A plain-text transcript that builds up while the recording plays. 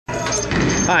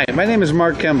Hi, my name is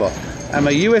Mark Kimball. I'm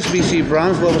a USBC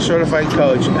Bronze Level Certified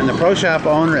Coach and the Pro Shop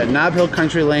owner at Nob Hill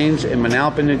Country Lanes in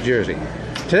Manalapan, New Jersey.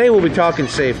 Today we'll be talking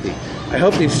safety. I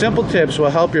hope these simple tips will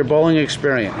help your bowling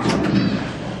experience.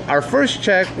 Our first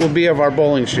check will be of our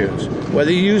bowling shoes.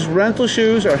 Whether you use rental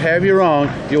shoes or have your own,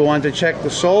 you'll want to check the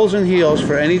soles and heels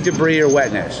for any debris or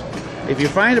wetness. If you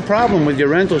find a problem with your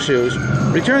rental shoes,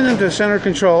 return them to center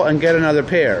control and get another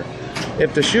pair.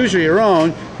 If the shoes are your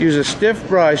own, use a stiff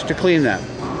brush to clean them.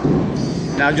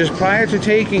 Now, just prior to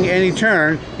taking any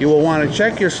turn, you will want to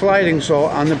check your sliding sole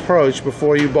on the approach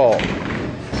before you bowl.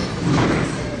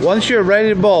 Once you're ready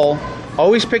to bowl,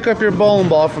 always pick up your bowling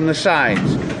ball from the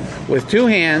sides. With two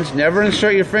hands, never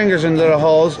insert your fingers into the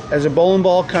holes, as a bowling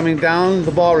ball coming down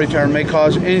the ball return may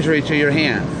cause injury to your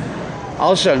hand.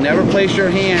 Also, never place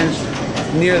your hands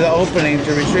near the opening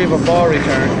to retrieve a ball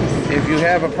return. If you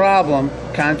have a problem,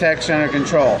 contact center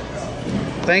control.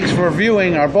 Thanks for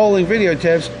viewing our bowling video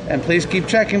tips, and please keep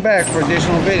checking back for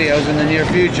additional videos in the near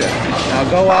future. Now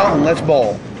go out and let's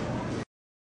bowl.